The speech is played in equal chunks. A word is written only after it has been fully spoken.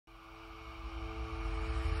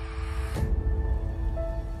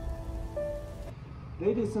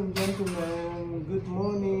Ladies and gentlemen, good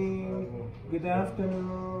morning, good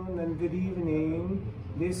afternoon, and good evening.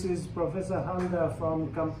 This is Professor Handa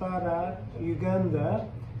from Kampala, Uganda.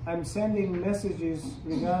 I'm sending messages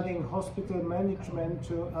regarding hospital management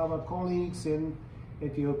to our colleagues in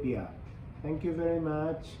Ethiopia. Thank you very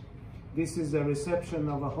much. This is the reception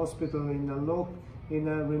of a hospital in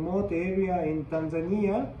a remote area in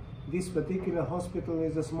Tanzania. This particular hospital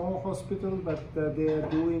is a small hospital, but they are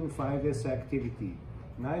doing 5S activity.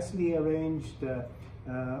 Nicely arranged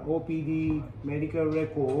OPD medical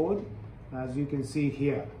record, as you can see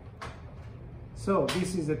here. So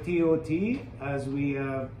this is a TOT, as we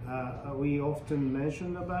often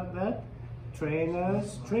mention about that.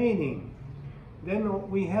 Trainers training.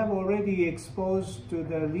 Then we have already exposed to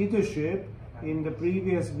the leadership in the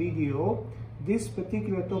previous video. This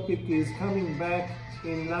particular topic is coming back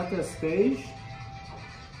in latter stage.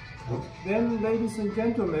 Then, ladies and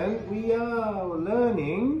gentlemen, we are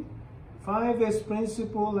learning 5S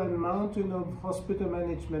principle and mountain of hospital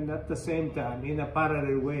management at the same time in a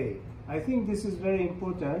parallel way. I think this is very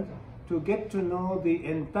important to get to know the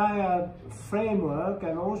entire framework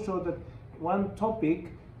and also the one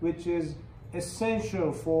topic which is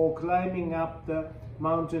essential for climbing up the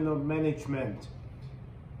mountain of management.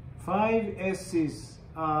 5 S's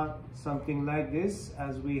are something like this,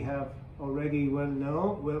 as we have already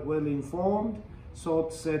well informed: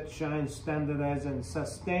 sort, set, shine, standardize, and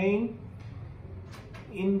sustain.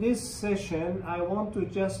 In this session, I want to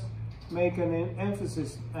just make an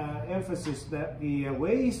emphasis that the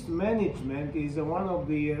waste management is one of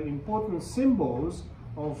the important symbols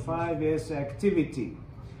of 5S activity.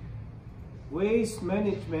 Waste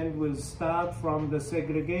management will start from the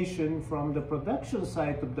segregation from the production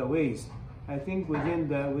site of the waste. I think within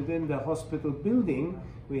the hospital building,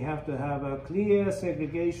 we have to have a clear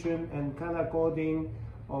segregation and color coding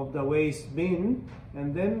of the waste bin,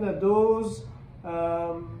 and then those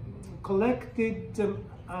collected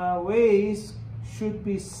waste should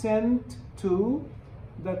be sent to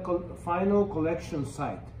the final collection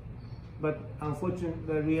site. But unfortunately,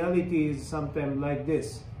 the reality is sometimes like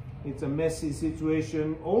this. It's a messy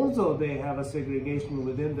situation, although they have a segregation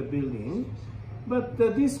within the building. But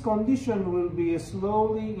this condition will be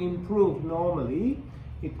slowly improved normally.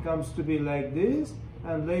 It comes to be like this,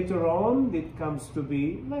 and later on it comes to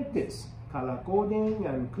be like this. Color coding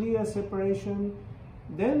and clear separation.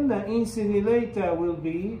 Then the incinerator will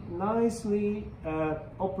be nicely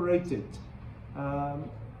operated,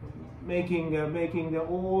 making the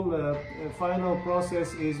whole final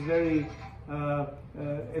process is very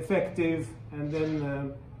effective, and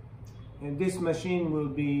then and this machine will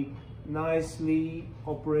be nicely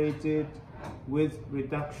operated with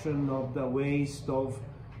reduction of the waste of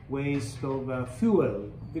fuel,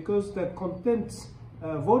 because the contents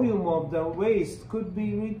volume of the waste could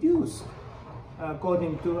be reduced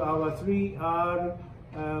according to our 3R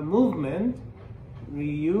movement: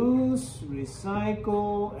 reuse,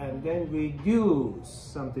 recycle, and then reduce,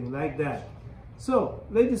 something like that. So,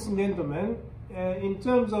 ladies and gentlemen, in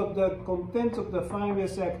terms of the content of the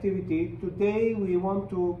 5S activity, today we want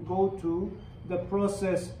to go to the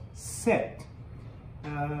process set.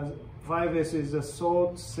 5S is a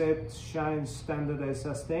sort, set, shine, standardize,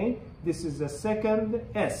 sustain. This is the second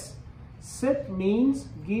S. Set means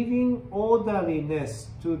giving orderliness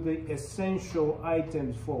to the essential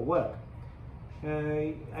items for work.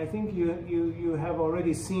 I think you have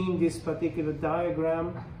already seen this particular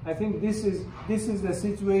diagram. I think this is the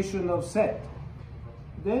situation of set.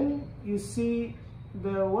 Then you see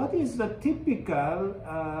what is the typical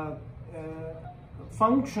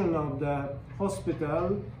function of the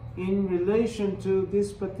hospital in relation to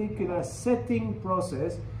this particular setting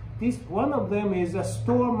process. One of them is a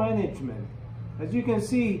store management. As you can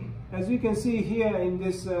see here in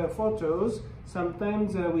these photos,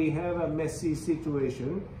 sometimes we have a messy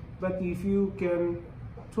situation, but if you can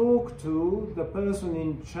talk to the person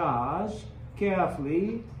in charge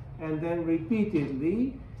carefully and then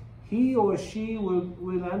repeatedly, he or she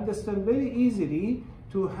will understand very easily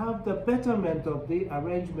to have the betterment of the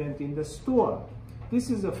arrangement in the store. This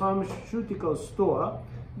is a pharmaceutical store.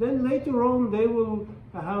 Then later on they will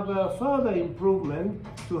have a further improvement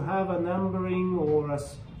to have a numbering or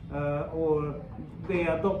they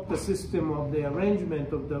adopt the system of the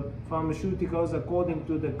arrangement of the pharmaceuticals according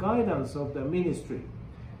to the guidance of the ministry.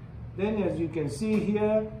 Then, as you can see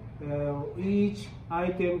here, each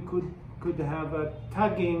item could have a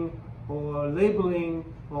tagging or labeling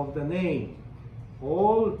of the name.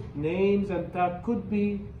 All names and tags could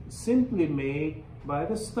be simply made by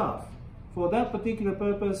the staff. For that particular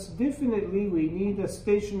purpose, definitely we need a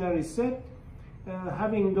stationary set.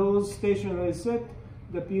 Having those stationary set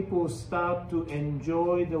the people start to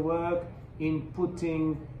enjoy the work in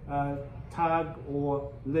putting a tag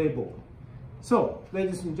or label. So,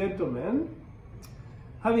 ladies and gentlemen,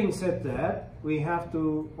 having said that, we have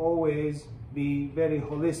to always be very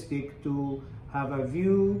holistic to have a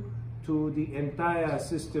view to the entire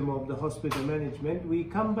system of the hospital management. We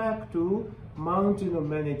come back to mountain of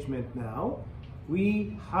management now.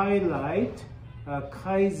 We highlight a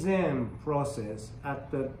Kaizen process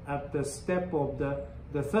at the step of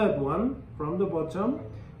the third one from the bottom.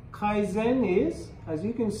 Kaizen is, as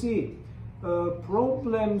you can see,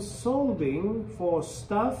 problem solving for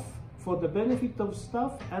staff, for the benefit of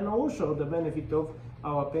staff and also the benefit of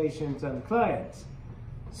our patients and clients.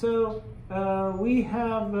 So we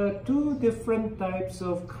have two different types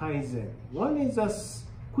of Kaizen. One is a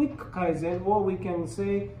quick Kaizen, or we can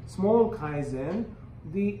say small Kaizen.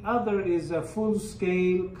 The other is a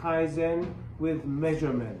full-scale Kaizen with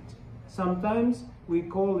measurement. Sometimes we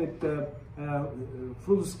call it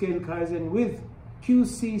full-scale Kaizen with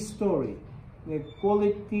QC story, the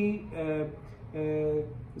quality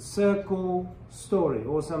circle story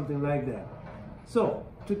or something like that. So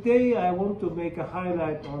today I want to make a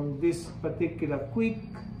highlight on this particular quick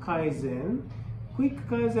Kaizen. Quick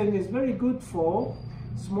Kaizen is very good for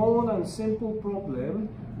small and simple problem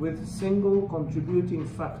with single contributing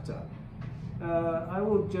factor. I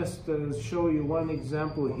will just show you one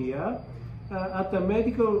example here. At the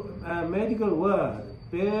medical ward,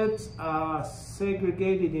 beds are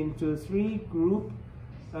segregated into three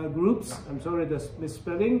groups, I'm sorry the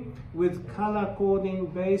misspelling, with color coding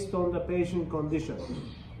based on the patient condition.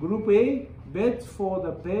 Group A, beds for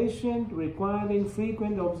the patient requiring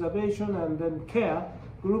frequent observation and then care.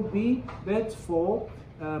 Group B, beds for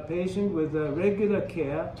patient with regular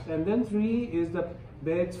care. And then 3 is the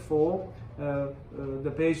beds for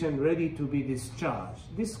the patient ready to be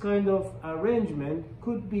discharged. This kind of arrangement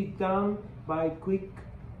could be done by quick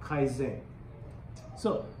Kaizen.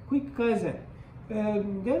 So, quick Kaizen.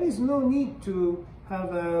 There is no need to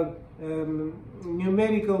have a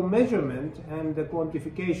numerical measurement and the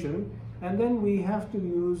quantification, and then we have to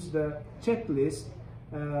use the checklist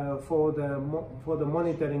for the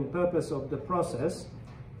monitoring purpose of the process.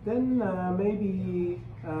 Then maybe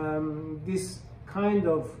this kind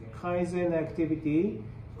of Kaizen activity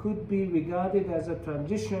could be regarded as a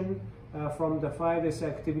transition from the 5S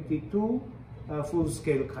activity to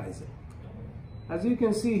full-scale Kaizen. As you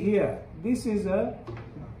can see here, this is a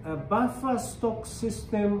buffer stock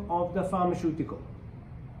system of the pharmaceutical,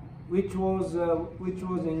 which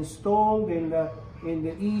was installed in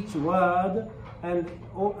each ward and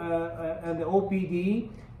the OPD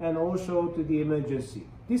and also to the emergency.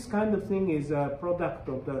 This kind of thing is a product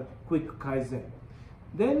of the quick Kaizen.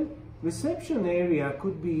 Then reception area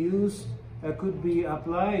could be used, could be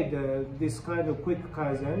applied this kind of quick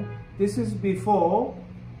Kaizen. This is before,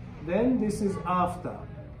 then this is after.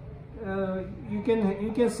 You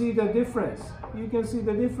can see the difference. You can see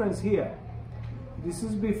the difference here. This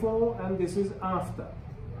is before and this is after.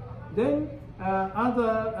 Then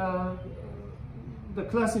the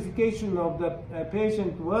classification of the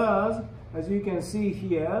patient was, as you can see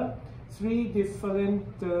here, 3 different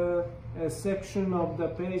sections of the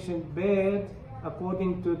patient bed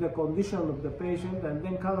according to the condition of the patient, and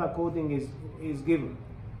then color coding is given.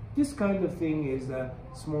 This kind of thing is a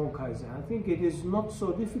small Kaizen. I think it is not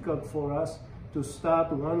so difficult for us to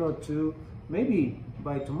start 1 or 2, maybe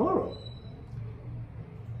by tomorrow.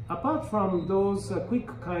 Apart from those quick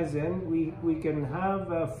Kaizen, we can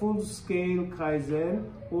have a full-scale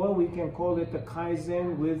Kaizen, or we can call it a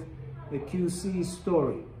Kaizen with a QC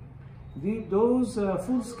story. Those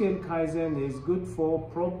full-scale Kaizen is good for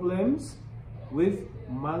problems with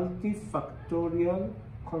multi-factorial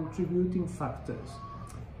contributing factors.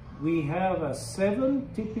 We have 7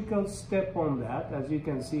 typical steps on that, as you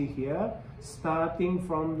can see here, starting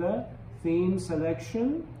from the theme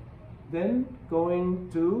selection, then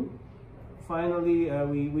going to finally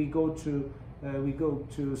we go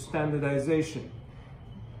to standardization.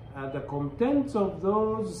 The contents of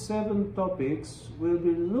those 7 topics will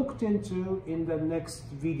be looked into in the next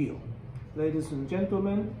video. Ladies and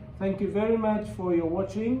gentlemen, thank you very much for your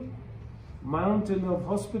watching. Mountain of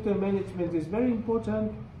hospital management is very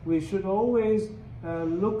important. We should always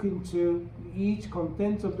look into each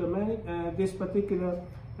content of this particular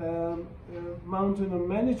mountain of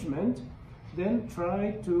management, then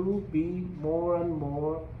try to be more and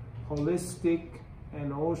more holistic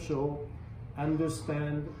and also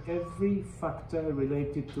understand every factor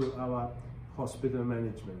related to our hospital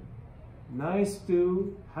management. Nice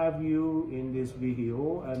to have you in this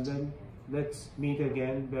video, and then let's meet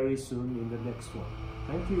again very soon in the next one.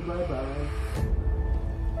 Thank you, bye-bye.